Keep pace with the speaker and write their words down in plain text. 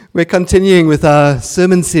We're continuing with our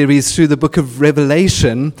sermon series through the book of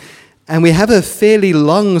Revelation, and we have a fairly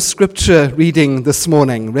long scripture reading this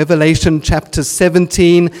morning. Revelation chapter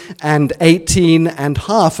 17 and 18 and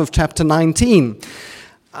half of chapter 19.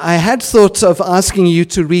 I had thought of asking you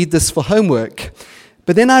to read this for homework,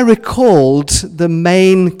 but then I recalled the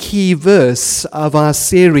main key verse of our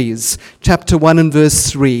series, chapter 1 and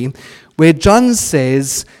verse 3, where John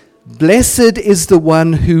says, "Blessed is the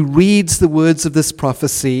one who reads the words of this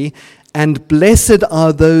prophecy, and blessed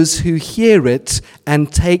are those who hear it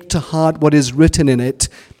and take to heart what is written in it,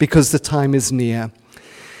 because the time is near."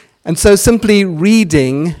 And so simply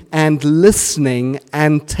reading and listening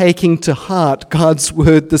and taking to heart God's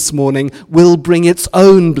word this morning will bring its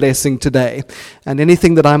own blessing today. And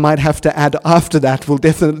anything that I might have to add after that will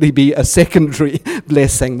definitely be a secondary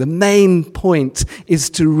blessing. The main point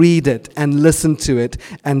is to read it and listen to it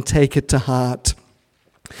and take it to heart.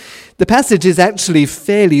 The passage is actually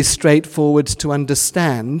fairly straightforward to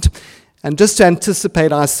understand. And just to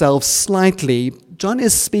anticipate ourselves slightly, John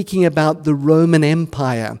is speaking about the Roman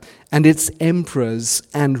Empire and its emperors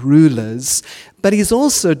and rulers, but he's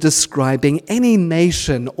also describing any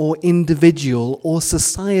nation or individual or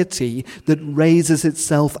society that raises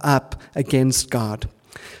itself up against God.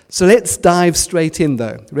 So let's dive straight in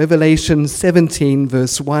though. Revelation 17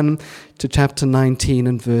 verse 1 to chapter 19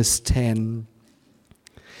 and verse 10.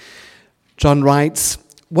 John writes,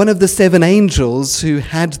 "One of the seven angels who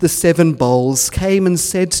had the seven bowls came and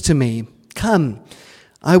said to me, 'Come,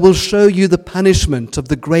 I will show you the punishment of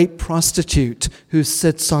the great prostitute who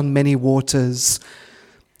sits on many waters.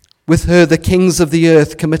 With her the kings of the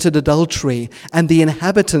earth committed adultery, and the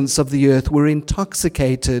inhabitants of the earth were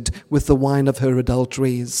intoxicated with the wine of her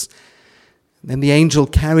adulteries.' Then the angel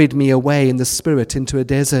carried me away in the spirit into a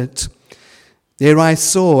desert. There I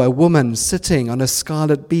saw a woman sitting on a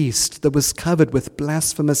scarlet beast that was covered with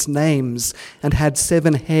blasphemous names and had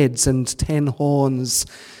 7 heads and 10 horns.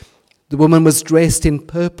 The woman was dressed in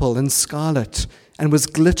purple and scarlet and was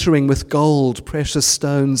glittering with gold, precious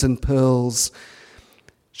stones, and pearls.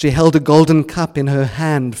 She held a golden cup in her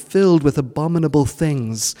hand filled with abominable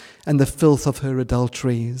things and the filth of her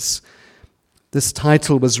adulteries. This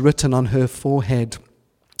title was written on her forehead: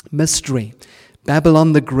 Mystery,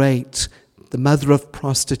 Babylon the Great, the mother of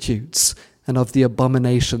prostitutes and of the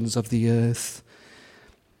abominations of the earth.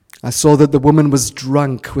 I saw that the woman was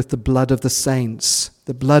drunk with the blood of the saints,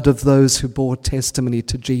 the blood of those who bore testimony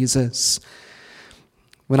to Jesus.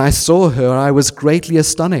 When I saw her, I was greatly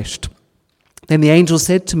astonished. Then the angel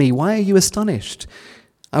said to me, 'Why are you astonished?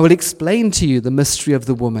 I will explain to you the mystery of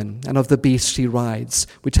the woman and of the beast she rides,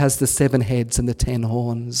 which has the 7 heads and the 10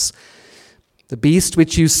 horns. The beast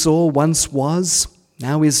which you saw once was,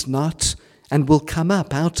 now is not, and will come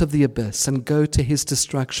up out of the abyss and go to his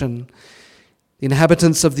destruction. The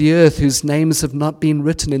inhabitants of the earth, whose names have not been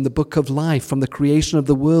written in the book of life from the creation of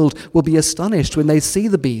the world, will be astonished when they see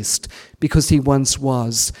the beast, because he once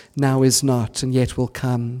was, now is not, and yet will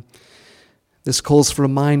come.' This calls for a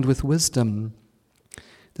mind with wisdom.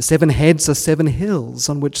 The 7 heads are 7 hills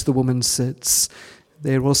on which the woman sits.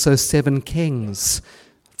 There are also 7 kings.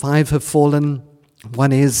 5 have fallen.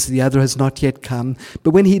 One is, the other has not yet come.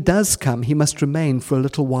 But when he does come, he must remain for a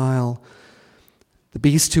little while. The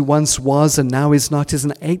beast who once was and now is not is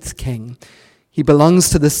an 8th king. He belongs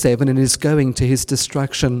to the 7 and is going to his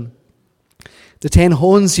destruction. The 10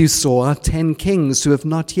 horns you saw are 10 kings who have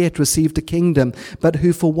not yet received a kingdom, but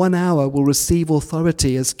who for 1 hour will receive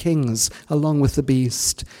authority as kings along with the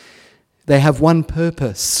beast. They have one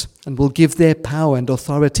purpose and will give their power and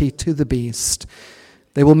authority to the beast.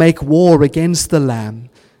 They will make war against the Lamb,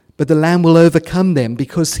 but the Lamb will overcome them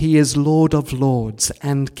because he is Lord of lords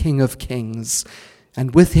and King of kings.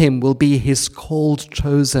 And with him will be his called,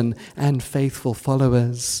 chosen, and faithful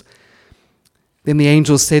followers." Then the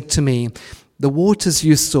angel said to me, "The waters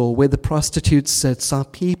you saw where the prostitute sits are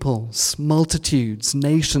peoples, multitudes,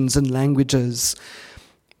 nations, and languages.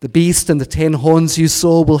 The beast and the 10 horns you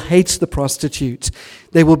saw will hate the prostitute.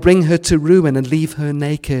 They will bring her to ruin and leave her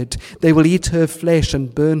naked. They will eat her flesh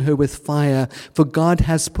and burn her with fire, for God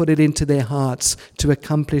has put it into their hearts to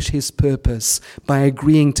accomplish his purpose by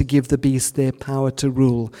agreeing to give the beast their power to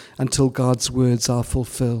rule until God's words are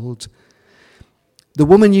fulfilled. The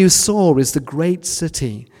woman you saw is the great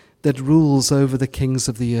city that rules over the kings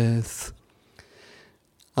of the earth."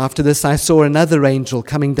 After this I saw another angel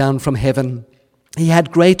coming down from heaven. He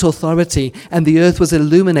had great authority, and the earth was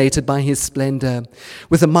illuminated by his splendor.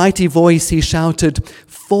 With a mighty voice he shouted,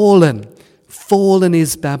 "Fallen, fallen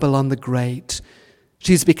is Babylon the Great.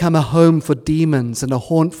 She's become a home for demons and a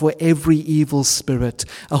haunt for every evil spirit,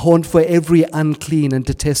 a haunt for every unclean and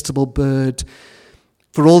detestable bird.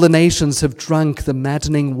 For all the nations have drunk the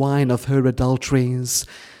maddening wine of her adulteries.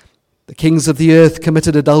 The kings of the earth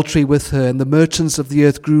committed adultery with her, and the merchants of the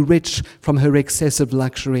earth grew rich from her excessive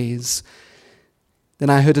luxuries. Then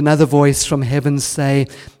I heard another voice from heaven say,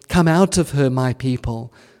 "Come out of her, my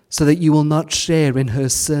people, so that you will not share in her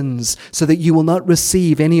sins, so that you will not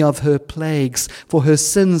receive any of her plagues, for her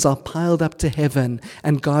sins are piled up to heaven,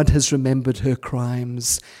 and God has remembered her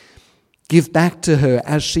crimes. Give back to her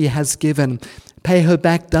as she has given. Pay her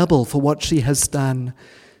back double for what she has done.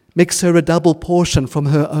 Mix her a double portion from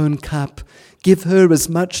her own cup. Give her as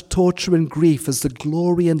much torture and grief as the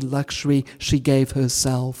glory and luxury she gave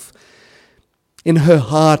herself. In her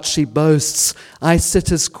heart she boasts, 'I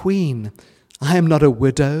sit as queen. I am not a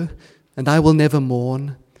widow, and I will never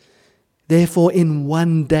mourn.' Therefore in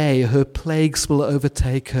one day her plagues will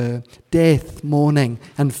overtake her, death, mourning,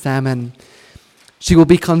 and famine. She will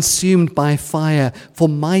be consumed by fire, for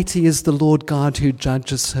mighty is the Lord God who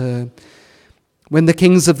judges her. When the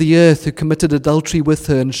kings of the earth who committed adultery with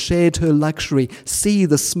her and shared her luxury see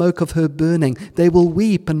the smoke of her burning, they will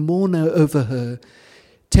weep and mourn over her.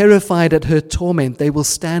 Terrified at her torment, they will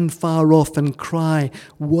stand far off and cry,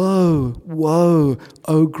 'Woe, woe,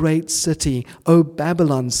 O great city, O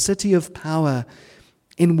Babylon, city of power!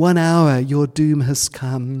 In 1 hour your doom has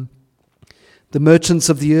come.' The merchants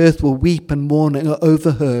of the earth will weep and mourn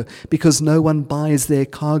over her because no one buys their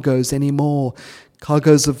cargoes anymore.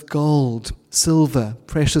 Cargoes of gold, silver,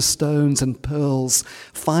 precious stones and pearls,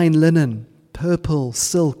 fine linen, purple,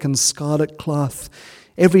 silk and scarlet cloth,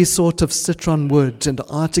 every sort of citron wood and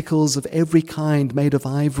articles of every kind made of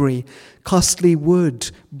ivory, costly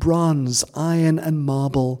wood, bronze, iron and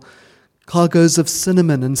marble, cargoes of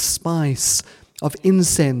cinnamon and spice, of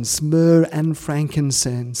incense, myrrh and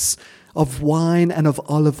frankincense, of wine and of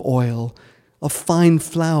olive oil, of fine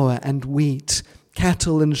flour and wheat,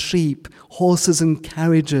 cattle and sheep, horses and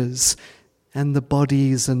carriages, and the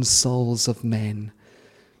bodies and souls of men.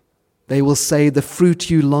 They will say, 'The fruit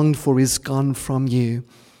you longed for is gone from you.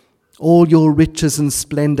 All your riches and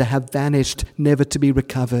splendor have vanished, never to be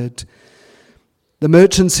recovered.' The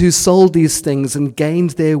merchants who sold these things and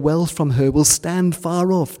gained their wealth from her will stand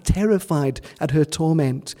far off, terrified at her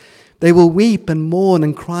torment. They will weep and mourn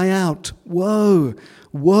and cry out, 'Woe,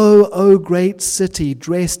 woe, O great city,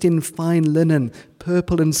 dressed in fine linen,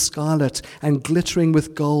 purple and scarlet, and glittering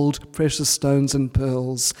with gold, precious stones and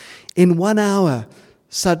pearls. In 1 hour,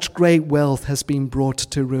 such great wealth has been brought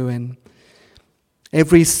to ruin.'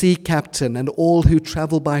 Every sea captain and all who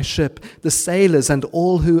travel by ship, the sailors and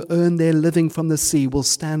all who earn their living from the sea will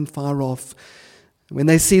stand far off. When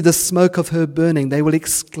they see the smoke of her burning, they will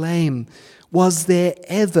exclaim, 'Was there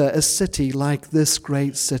ever a city like this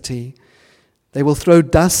great city?' They will throw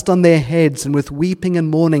dust on their heads and with weeping and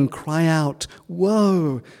mourning cry out,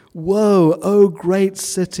 'Woe, woe, O great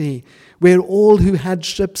city, where all who had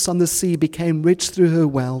ships on the sea became rich through her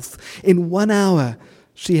wealth. In 1 hour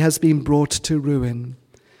she has been brought to ruin.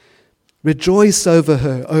 Rejoice over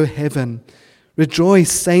her, O heaven.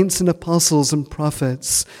 Rejoice, saints and apostles and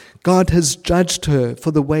prophets. God has judged her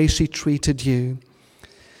for the way she treated you.'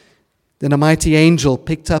 Then a mighty angel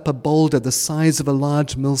picked up a boulder the size of a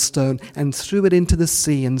large millstone and threw it into the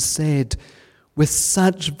sea and said, 'With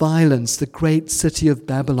such violence the great city of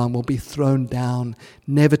Babylon will be thrown down,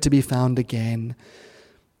 never to be found again.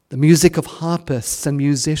 The music of harpists and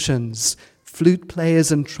musicians, flute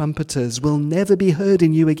players and trumpeters will never be heard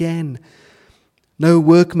in you again. No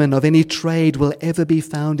workman of any trade will ever be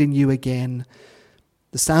found in you again.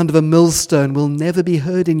 The sound of a millstone will never be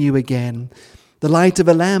heard in you again. The light of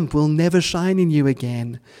a lamp will never shine in you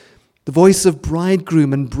again. The voice of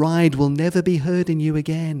bridegroom and bride will never be heard in you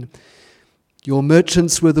again. Your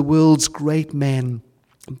merchants were the world's great men.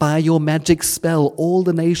 By your magic spell all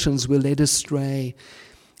the nations were led astray.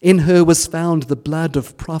 In her was found the blood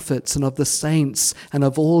of prophets and of the saints and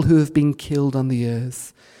of all who have been killed on the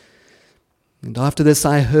earth.' And after this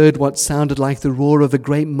I heard what sounded like the roar of a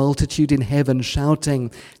great multitude in heaven shouting,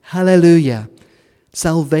 'Hallelujah!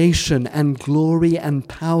 Salvation and glory and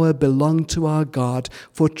power belong to our God,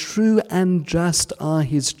 for true and just are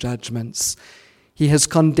his judgments. He has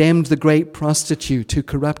condemned the great prostitute who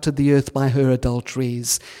corrupted the earth by her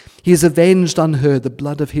adulteries. He has avenged on her the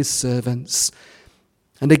blood of his servants.'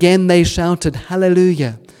 And again they shouted,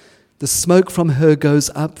 'Hallelujah! The smoke from her goes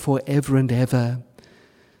up forever and ever.'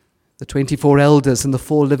 The 24 elders and the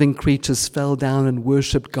 4 living creatures fell down and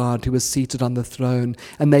worshipped God who was seated on the throne,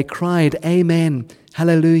 and they cried, 'Amen,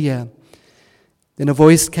 Hallelujah.' Then a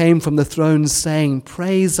voice came from the throne saying,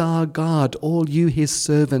 'Praise our God, all you his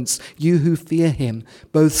servants, you who fear him,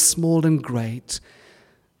 both small and great.'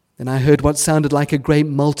 Then I heard what sounded like a great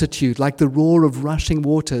multitude, like the roar of rushing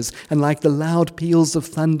waters, and like the loud peals of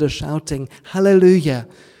thunder shouting, "Hallelujah!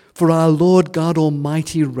 For our Lord God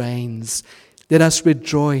Almighty reigns. Let us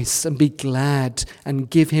rejoice and be glad and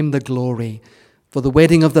give him the glory. For the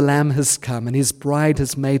wedding of the Lamb has come, and his bride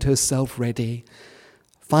has made herself ready.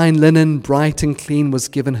 Fine linen, bright and clean, was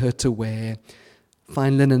given her to wear.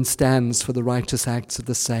 Fine linen stands for the righteous acts of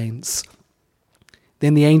the saints."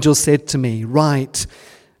 Then the angel said to me, "Write,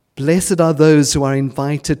 blessed are those who are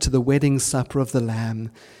invited to the wedding supper of the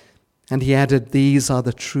Lamb." And he added, "These are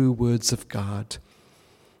the true words of God."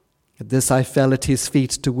 At this I fell at his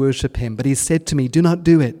feet to worship him, but he said to me, "Do not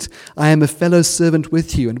do it. I am a fellow servant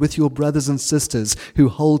with you and with your brothers and sisters who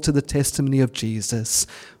hold to the testimony of Jesus.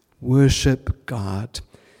 Worship God,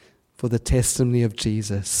 for the testimony of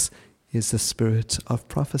Jesus is the spirit of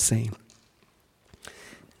prophecy."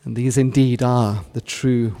 And these indeed are the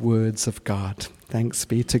true words of God. Thanks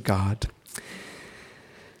be to God.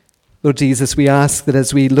 Lord Jesus, we ask that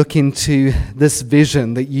as we look into this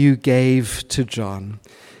vision that you gave to John,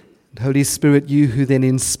 and Holy Spirit, you who then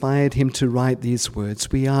inspired him to write these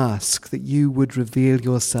words, we ask that you would reveal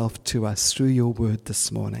yourself to us through your word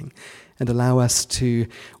this morning and allow us to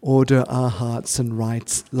order our hearts and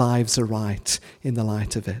lives aright in the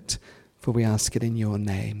light of it. For we ask it in your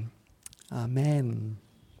name. Amen.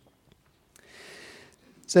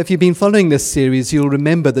 So if you've been following this series, you'll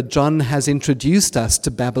remember that John has introduced us to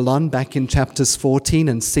Babylon back in chapters 14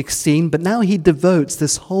 and 16, but now he devotes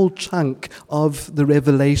this whole chunk of the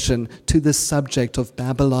revelation to this subject of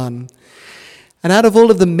Babylon. And out of all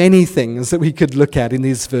of the many things that we could look at in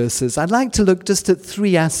these verses, I'd like to look just at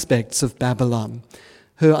three aspects of Babylon: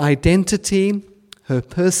 her identity, her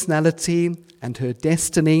personality, and her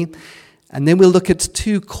destiny. And then we'll look at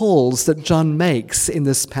two calls that John makes in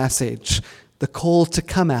this passage: the call to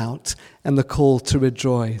come out and the call to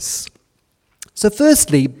rejoice. So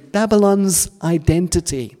firstly, Babylon's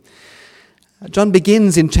identity. John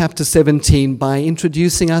begins in chapter 17 by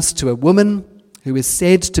introducing us to a woman who is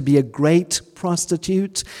said to be a great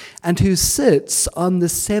prostitute and who sits on the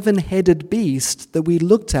seven-headed beast that we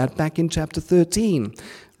looked at back in chapter 13.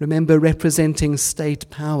 Remember, representing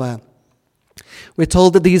state power. We're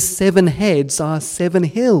told that these seven heads are seven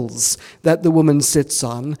hills that the woman sits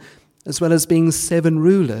on, as well as being seven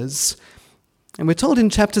rulers. And we're told in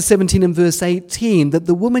chapter 17 and verse 18 that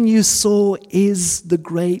the woman you saw is the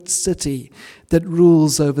great city that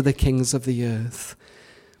rules over the kings of the earth.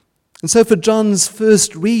 And so for John's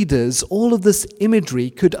first readers, all of this imagery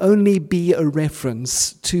could only be a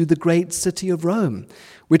reference to the great city of Rome,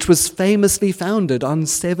 which was famously founded on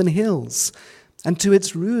seven hills, and to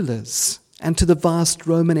its rulers, and to the vast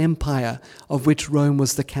Roman Empire of which Rome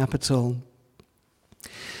was the capital.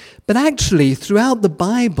 But actually, throughout the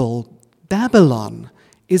Bible, Babylon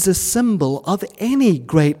is a symbol of any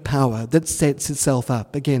great power that sets itself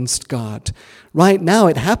up against God. Right now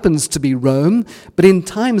it happens to be Rome, but in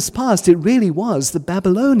times past it really was the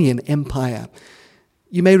Babylonian Empire.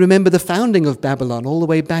 You may remember the founding of Babylon all the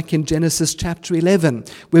way back in Genesis chapter 11,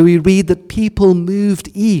 where we read that people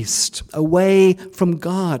moved east, away from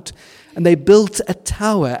God, and they built a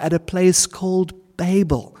tower at a place called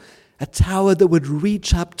Babel, a tower that would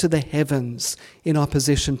reach up to the heavens in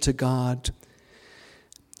opposition to God.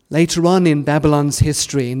 Later on in Babylon's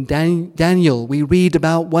history, in Daniel, we read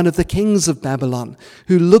about one of the kings of Babylon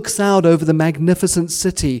who looks out over the magnificent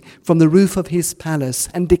city from the roof of his palace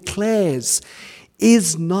and declares,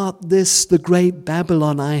 "Is not this the great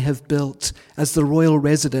Babylon I have built as the royal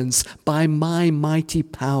residence by my mighty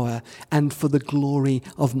power and for the glory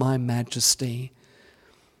of my majesty?"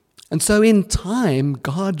 And so in time,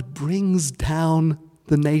 God brings down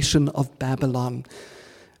the nation of Babylon.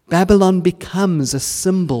 Babylon becomes a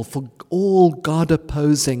symbol for all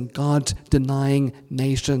God-opposing, God-denying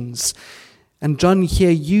nations. And John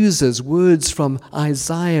here uses words from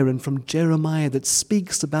Isaiah and from Jeremiah that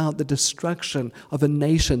speaks about the destruction of a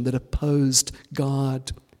nation that opposed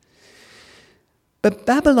God. But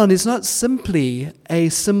Babylon is not simply a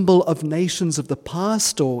symbol of nations of the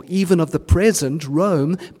past or even of the present,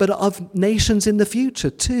 Rome, but of nations in the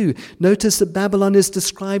future too. Notice that Babylon is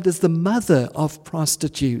described as the mother of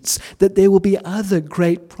prostitutes, that there will be other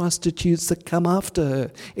great prostitutes that come after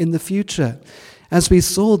her in the future. As we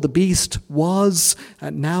saw, the beast was,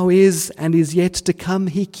 now is, and is yet to come.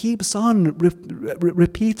 He keeps on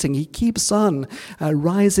repeating. He keeps on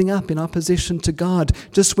rising up in opposition to God.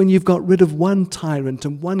 Just when you've got rid of one tyrant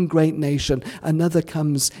and one great nation, another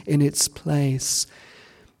comes in its place.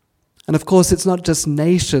 And of course, it's not just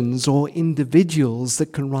nations or individuals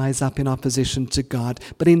that can rise up in opposition to God,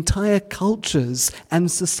 but entire cultures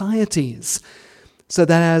and societies. So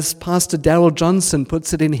that, as Pastor Darrell Johnson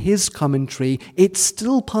puts it in his commentary, it's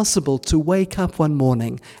still possible to wake up one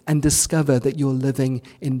morning and discover that you're living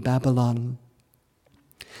in Babylon.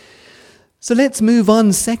 So let's move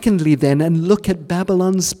on, secondly, then, and look at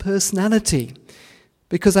Babylon's personality.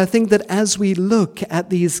 Because I think that as we look at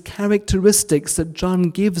these characteristics that John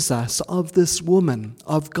gives us of this woman,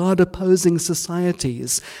 of God-opposing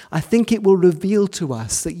societies, I think it will reveal to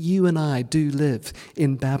us that you and I do live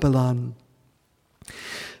in Babylon.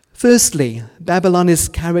 Firstly, Babylon is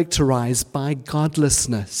characterized by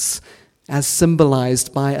godlessness, as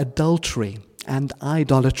symbolized by adultery and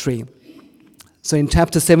idolatry. So in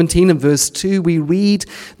chapter 17 and verse 2, we read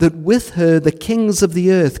that with her the kings of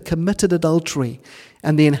the earth committed adultery,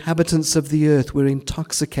 and the inhabitants of the earth were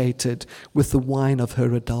intoxicated with the wine of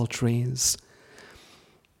her adulteries.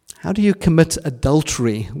 How do you commit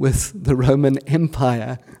adultery with the Roman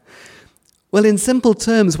Empire? Well, in simple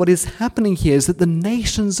terms, what is happening here is that the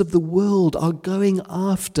nations of the world are going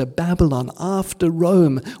after Babylon, after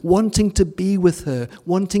Rome, wanting to be with her,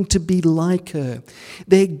 wanting to be like her.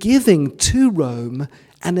 They're giving to Rome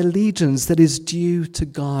an allegiance that is due to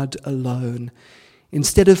God alone.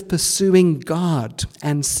 Instead of pursuing God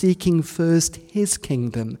and seeking first his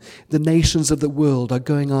kingdom, the nations of the world are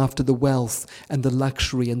going after the wealth and the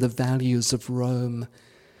luxury and the values of Rome.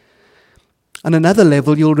 On another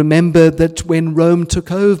level, you'll remember that when Rome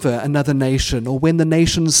took over another nation, or when the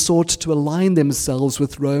nations sought to align themselves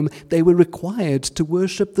with Rome, they were required to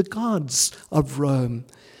worship the gods of Rome.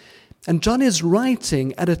 And John is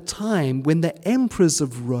writing at a time when the emperors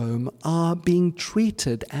of Rome are being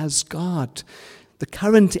treated as God. The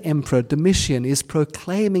current emperor, Domitian, is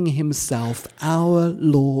proclaiming himself our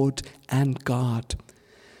Lord and God.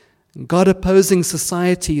 God-opposing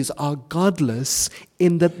societies are godless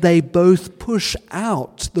in that they both push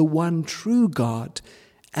out the one true God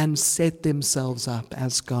and set themselves up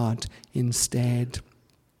as God instead.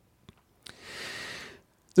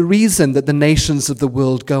 The reason that the nations of the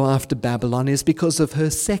world go after Babylon is because of her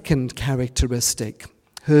second characteristic,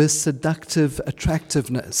 her seductive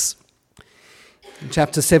attractiveness. In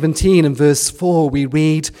chapter 17 and verse 4, we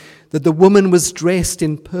read that the woman was dressed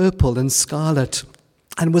in purple and scarlet,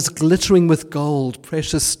 and was glittering with gold,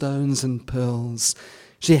 precious stones and pearls.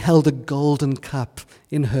 She held a golden cup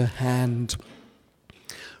in her hand.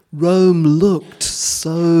 Rome looked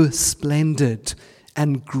so splendid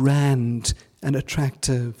and grand and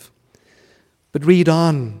attractive. But read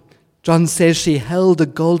on. John says she held a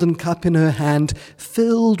golden cup in her hand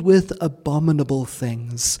filled with abominable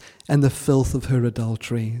things and the filth of her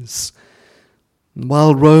adulteries. And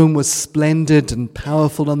while Rome was splendid and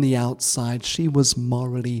powerful on the outside, she was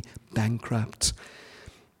morally bankrupt.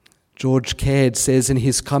 George Caird says in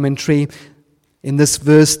his commentary, in this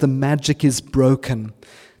verse, the magic is broken.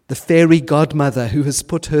 The fairy godmother who has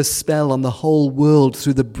put her spell on the whole world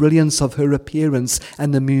through the brilliance of her appearance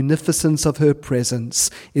and the munificence of her presence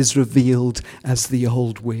is revealed as the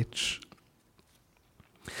old witch.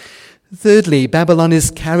 Thirdly, Babylon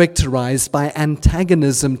is characterized by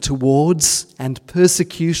antagonism towards and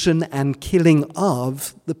persecution and killing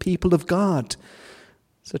of the people of God.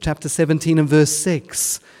 So chapter 17 and verse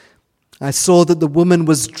 6, I saw that the woman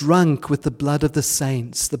was drunk with the blood of the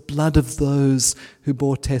saints, the blood of those who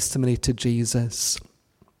bore testimony to Jesus.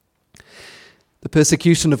 The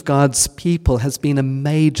persecution of God's people has been a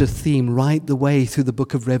major theme right the way through the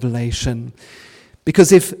book of Revelation.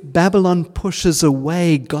 Because if Babylon pushes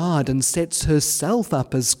away God and sets herself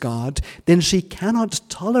up as God, then she cannot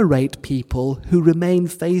tolerate people who remain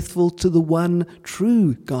faithful to the one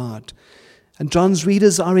true God. And John's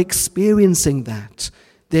readers are experiencing that.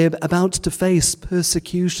 They're about to face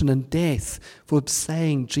persecution and death for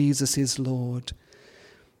saying Jesus is Lord.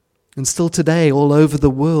 And still today, all over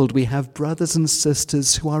the world, we have brothers and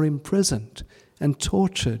sisters who are imprisoned and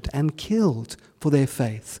tortured and killed for their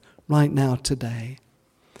faith right now today.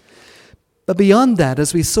 But beyond that,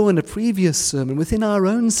 as we saw in a previous sermon, within our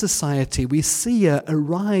own society, we see a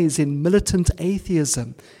rise in militant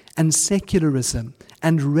atheism and secularism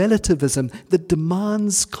and relativism that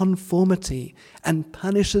demands conformity and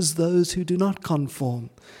punishes those who do not conform,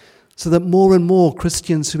 so that more and more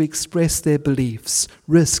Christians who express their beliefs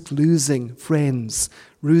risk losing friends,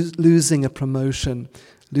 losing a promotion,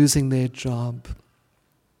 losing their job.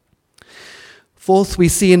 Fourth, we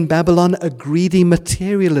see in Babylon a greedy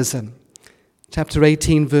materialism. Chapter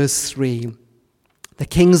 18, verse 3. The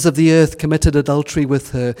kings of the earth committed adultery with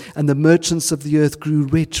her, and the merchants of the earth grew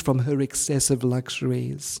rich from her excessive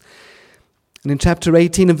luxuries. And in chapter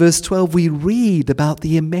 18 and verse 12, we read about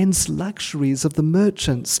the immense luxuries of the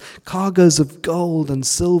merchants, cargoes of gold and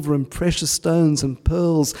silver and precious stones and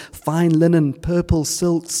pearls, fine linen, purple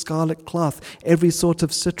silk, scarlet cloth, every sort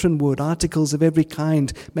of citron wood, articles of every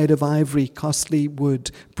kind made of ivory, costly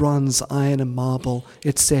wood, bronze, iron and marble,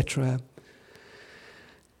 etc.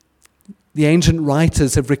 The ancient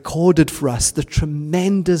writers have recorded for us the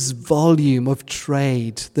tremendous volume of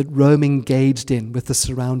trade that Rome engaged in with the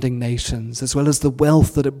surrounding nations, as well as the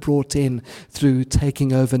wealth that it brought in through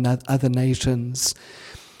taking over other nations.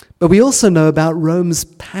 But we also know about Rome's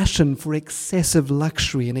passion for excessive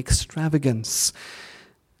luxury and extravagance.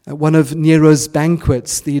 At one of Nero's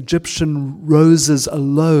banquets, the Egyptian roses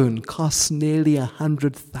alone cost nearly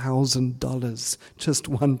 $100,000, just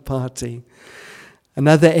one party.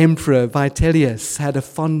 Another emperor, Vitellius, had a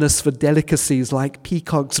fondness for delicacies like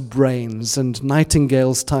peacock's brains and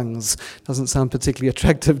nightingale's tongues. Doesn't sound particularly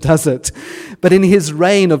attractive, does it? But in his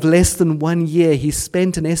reign of less than 1 year, he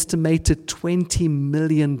spent an estimated $20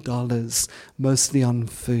 million, mostly on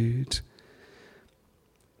food.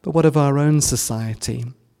 But what of our own society?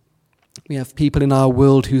 We have people in our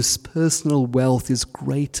world whose personal wealth is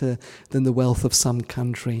greater than the wealth of some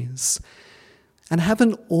countries. And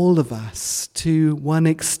haven't all of us, to one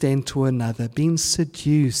extent or another, been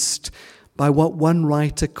seduced by what one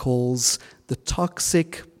writer calls the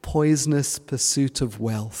toxic, poisonous pursuit of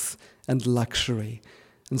wealth and luxury,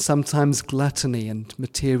 and sometimes gluttony and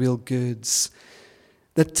material goods,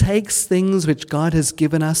 that takes things which God has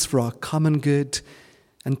given us for our common good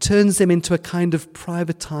and turns them into a kind of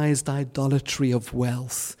privatized idolatry of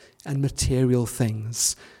wealth and material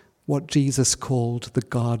things, what Jesus called the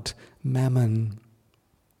god Mammon.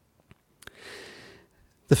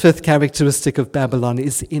 The fifth characteristic of Babylon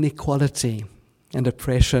is inequality and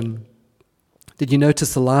oppression. Did you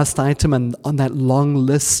notice the last item on that long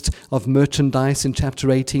list of merchandise in chapter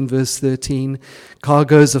 18, verse 13?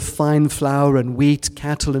 Cargoes of fine flour and wheat,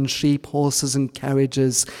 cattle and sheep, horses and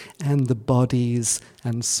carriages, and the bodies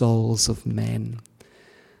and souls of men.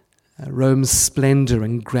 Rome's splendor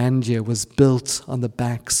and grandeur was built on the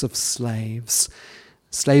backs of slaves.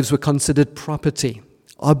 Slaves were considered property,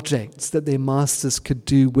 objects that their masters could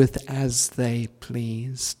do with as they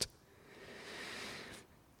pleased.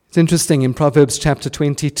 It's interesting, in Proverbs chapter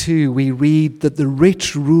 22, we read that the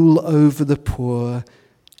rich rule over the poor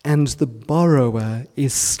and the borrower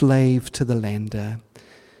is slave to the lender.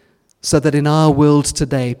 So that in our world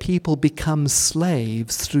today, people become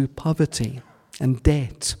slaves through poverty and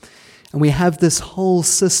debt. And we have this whole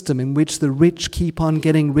system in which the rich keep on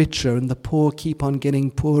getting richer and the poor keep on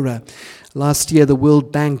getting poorer. Last year, the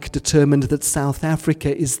World Bank determined that South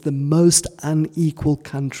Africa is the most unequal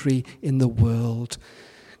country in the world.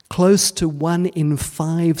 Close to 1 in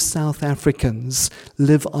 5 South Africans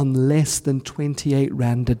live on less than 28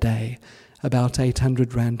 rand a day, about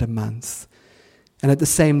 800 rand a month. And at the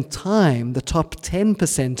same time, the top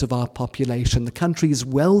 10% of our population, the country's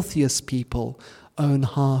wealthiest people, own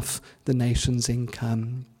half the nation's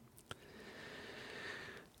income.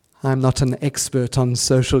 I'm not an expert on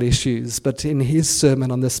social issues, but in his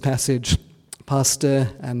sermon on this passage,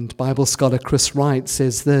 pastor and Bible scholar Chris Wright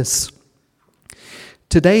says this: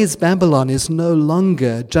 today's Babylon is no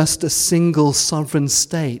longer just a single sovereign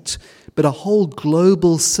state, but a whole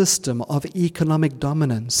global system of economic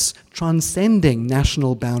dominance, transcending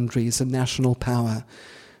national boundaries and national power.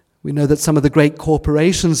 We know that some of the great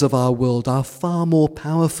corporations of our world are far more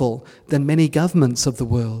powerful than many governments of the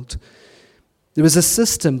world. There is a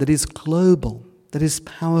system that is global, that is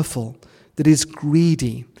powerful, that is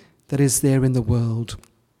greedy, that is there in the world.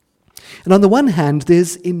 And on the one hand,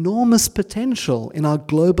 there's enormous potential in our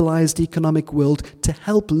globalized economic world to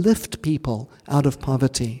help lift people out of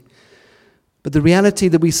poverty. But the reality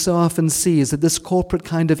that we so often see is that this corporate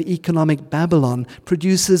kind of economic Babylon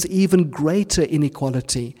produces even greater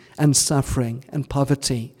inequality and suffering and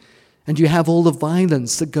poverty. And you have all the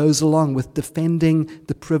violence that goes along with defending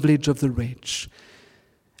the privilege of the rich.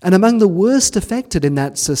 And among the worst affected in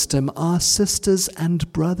that system are sisters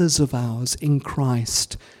and brothers of ours in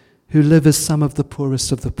Christ, who live as some of the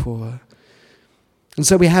poorest of the poor. And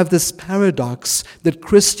so we have this paradox that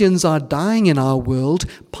Christians are dying in our world,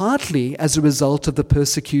 partly as a result of the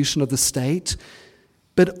persecution of the state,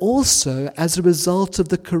 but also as a result of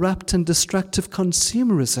the corrupt and destructive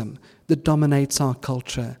consumerism that dominates our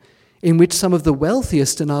culture, in which some of the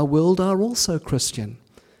wealthiest in our world are also Christian.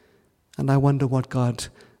 And I wonder what God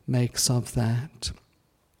makes of that.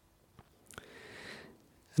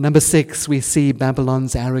 Number 6, we see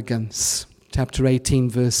Babylon's arrogance. Chapter 18,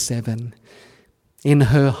 verse 7. In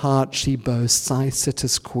her heart she boasts, I sit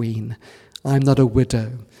as queen. I'm not a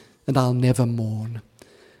widow, and I'll never mourn.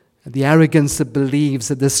 The arrogance that believes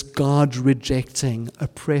that this God-rejecting,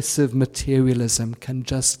 oppressive materialism can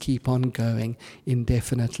just keep on going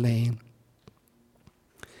indefinitely.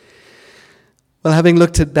 Well, having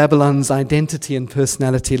looked at Babylon's identity and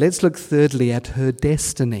personality, let's look thirdly at her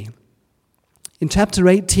destiny. In chapter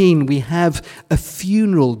 18, we have a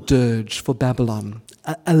funeral dirge for Babylon,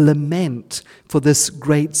 a lament for this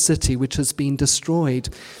great city which has been destroyed.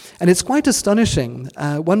 And it's quite astonishing.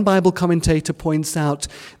 One Bible commentator points out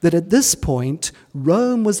that at this point,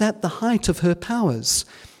 Rome was at the height of her powers.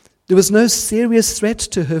 There was no serious threat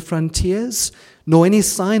to her frontiers, nor any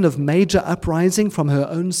sign of major uprising from her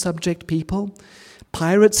own subject people.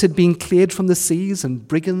 Pirates had been cleared from the seas and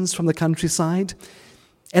brigands from the countryside.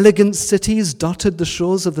 Elegant cities dotted the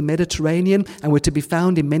shores of the Mediterranean and were to be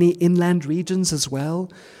found in many inland regions as well.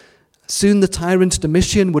 Soon the tyrant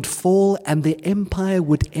Domitian would fall and the empire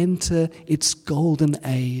would enter its golden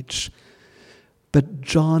age. But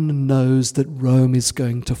John knows that Rome is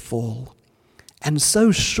going to fall. And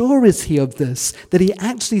so sure is he of this that he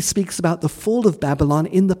actually speaks about the fall of Babylon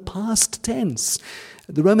in the past tense.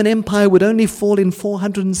 The Roman Empire would only fall in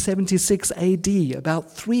 476 AD,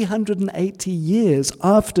 about 380 years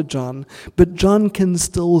after John. But John can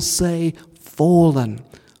still say, fallen,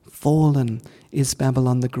 fallen is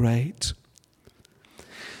Babylon the Great.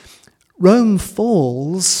 Rome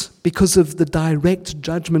falls because of the direct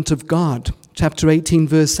judgment of God. Chapter 18,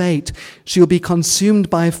 verse 8, she'll be consumed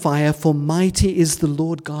by fire, for mighty is the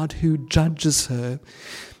Lord God who judges her.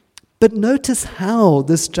 But notice how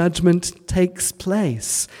this judgment takes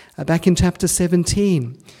place. Back in chapter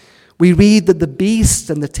 17, we read that the beast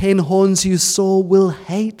and the 10 horns you saw will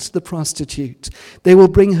hate the prostitute. They will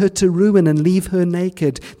bring her to ruin and leave her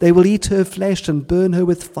naked. They will eat her flesh and burn her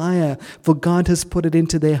with fire, for God has put it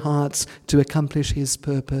into their hearts to accomplish his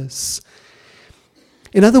purpose.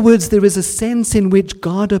 In other words, there is a sense in which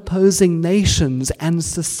God-opposing nations and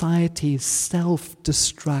societies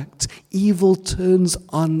self-destruct. Evil turns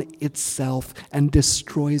on itself and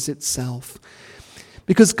destroys itself.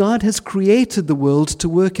 Because God has created the world to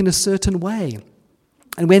work in a certain way.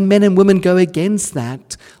 And when men and women go against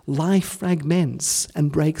that, life fragments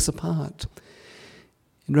and breaks apart.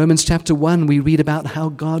 In Romans chapter 1, we read about how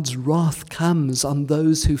God's wrath comes on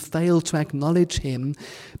those who fail to acknowledge him,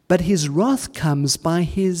 but his wrath comes by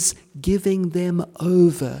his giving them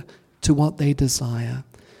over to what they desire.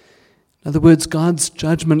 In other words, God's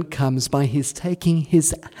judgment comes by his taking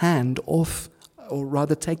his hand off, or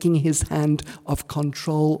rather taking his hand of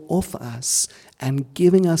control off us and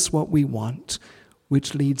giving us what we want,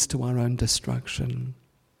 which leads to our own destruction.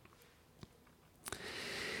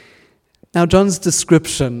 Now, John's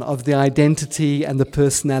description of the identity and the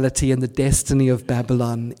personality and the destiny of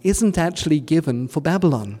Babylon isn't actually given for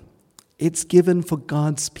Babylon. It's given for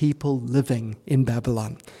God's people living in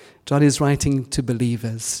Babylon. John is writing to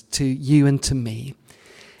believers, to you and to me.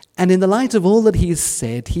 And in the light of all that he's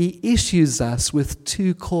said, he issues us with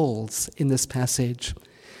 2 calls in this passage.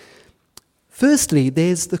 Firstly,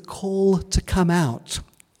 there's the call to come out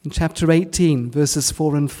in chapter 18, verses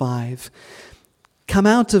 4 and 5. Come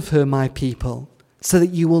out of her, my people, so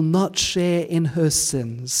that you will not share in her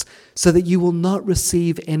sins, so that you will not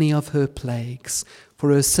receive any of her plagues, for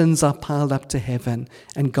her sins are piled up to heaven,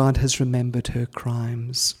 and God has remembered her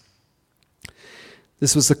crimes.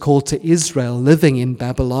 This was the call to Israel living in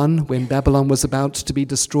Babylon. When Babylon was about to be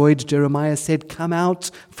destroyed, Jeremiah said, come out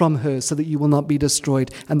from her so that you will not be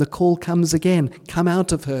destroyed. And the call comes again, come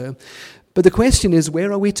out of her. But the question is,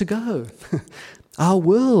 where are we to go? Our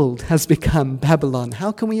world has become Babylon.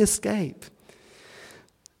 How can we escape?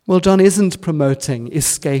 Well, John isn't promoting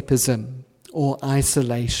escapism or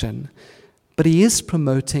isolation, but he is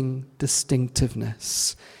promoting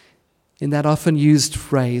distinctiveness. In that often used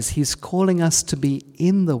phrase, he's calling us to be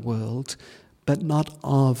in the world, but not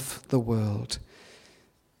of the world.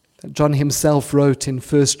 John himself wrote in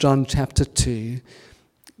 1 John chapter 2,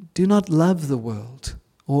 do not love the world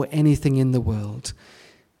or anything in the world.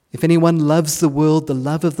 If anyone loves the world, the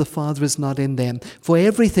love of the Father is not in them. For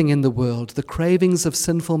everything in the world, the cravings of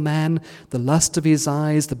sinful man, the lust of his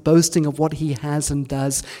eyes, the boasting of what he has and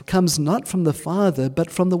does, comes not from the Father,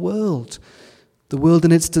 but from the world. The world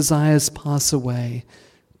and its desires pass away,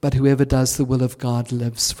 but whoever does the will of God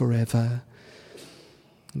lives forever.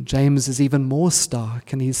 And James is even more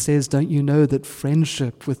stark, and he says, don't you know that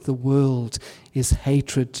friendship with the world is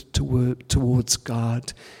hatred towards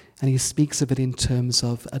God? And he speaks of it in terms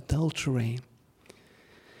of adultery.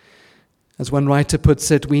 As one writer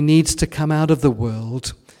puts it, we need to come out of the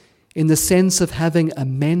world in the sense of having a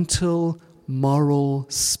mental, moral,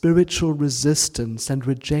 spiritual resistance and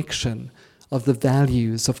rejection of the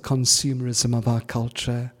values of consumerism of our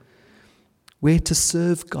culture. We're to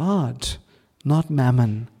serve God, not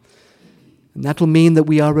mammon. And that will mean that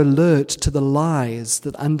we are alert to the lies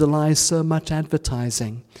that underlie so much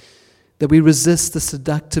advertising, that we resist the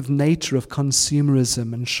seductive nature of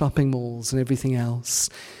consumerism and shopping malls and everything else,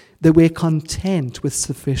 that we're content with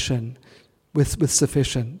sufficient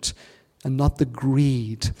and not the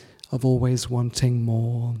greed of always wanting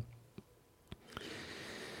more.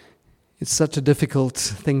 It's such a difficult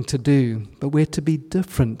thing to do, but we're to be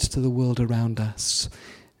different to the world around us.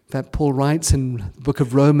 In fact, Paul writes in the book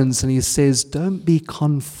of Romans, and he says, don't be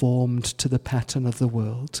conformed to the pattern of the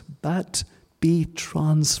world, but be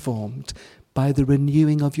transformed by the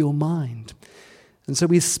renewing of your mind. And so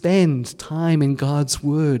we spend time in God's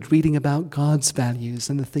Word, reading about God's values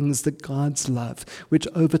and the things that God's love, which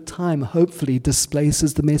over time hopefully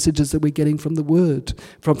displaces the messages that we're getting from the Word,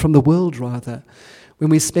 from the world rather. When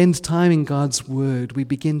we spend time in God's Word, we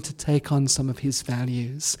begin to take on some of His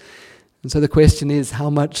values. And so the question is,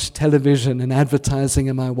 how much television and advertising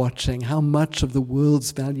am I watching? How much of the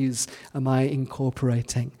world's values am I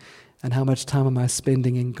incorporating? And how much time am I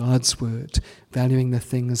spending in God's Word, valuing the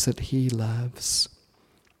things that He loves?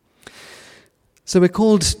 So we're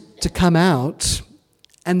called to come out,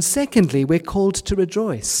 and secondly, we're called to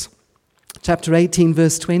rejoice. Chapter 18,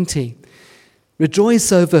 verse 20.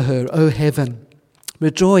 Rejoice over her, O heaven.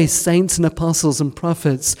 Rejoice, saints and apostles and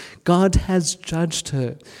prophets. God has judged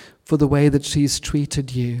her for the way that she's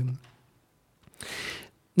treated you.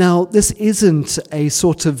 Now, this isn't a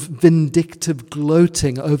sort of vindictive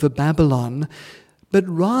gloating over Babylon, but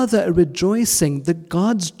rather a rejoicing that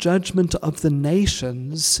God's judgment of the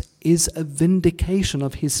nations is a vindication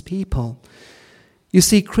of His people. You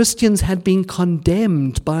see, Christians had been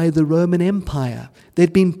condemned by the Roman Empire.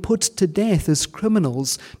 They'd been put to death as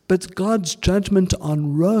criminals, but God's judgment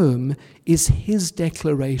on Rome is His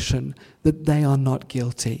declaration that they are not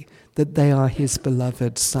guilty, that they are His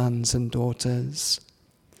beloved sons and daughters.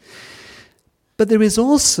 But there is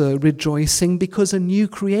also rejoicing because a new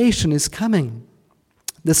creation is coming.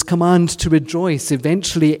 This command to rejoice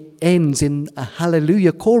eventually ends in a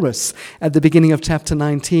hallelujah chorus at the beginning of chapter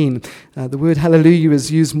 19. The word hallelujah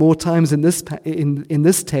is used more times in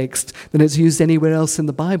this text than it's used anywhere else in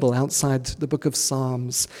the Bible outside the book of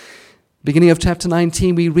Psalms. Beginning of chapter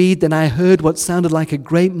 19, we read, Then I heard what sounded like a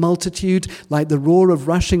great multitude, like the roar of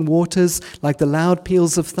rushing waters, like the loud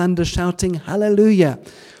peals of thunder, shouting, Hallelujah!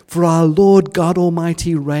 For our Lord God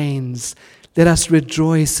Almighty reigns. Let us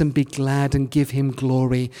rejoice and be glad and give Him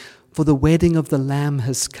glory, for the wedding of the Lamb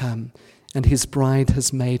has come, and His bride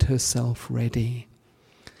has made herself ready.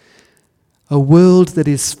 A world that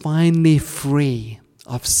is finally free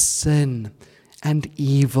of sin and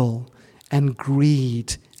evil and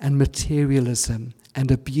greed and materialism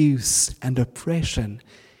and abuse and oppression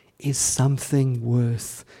is something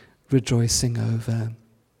worth rejoicing over.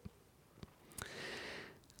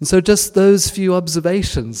 And so just those few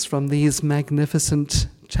observations from these magnificent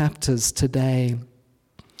chapters today.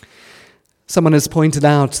 Someone has pointed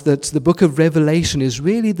out that the book of Revelation is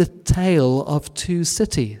really the tale of two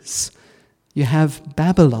cities. You have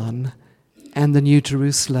Babylon and the New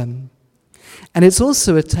Jerusalem. And it's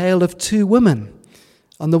also a tale of two women.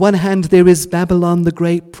 On the one hand, there is Babylon, the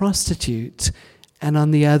great prostitute, and on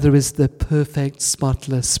the other is the perfect,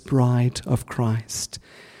 spotless bride of Christ.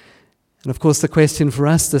 And of course, the question for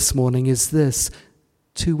us this morning is this: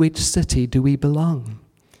 to which city do we belong?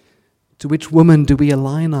 To which woman do we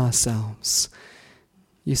align ourselves?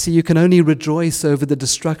 You see, you can only rejoice over the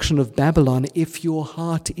destruction of Babylon if your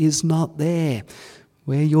heart is not there.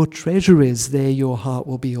 Where your treasure is, there your heart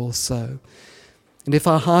will be also. And if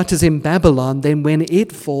our heart is in Babylon, then when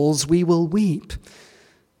it falls, we will weep.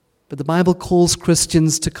 But the Bible calls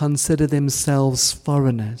Christians to consider themselves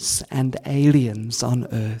foreigners and aliens on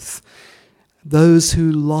earth. Those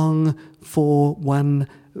who long for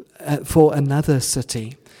another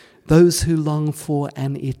city, those who long for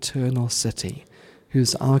an eternal city,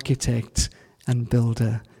 whose architect and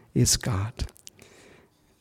builder is God.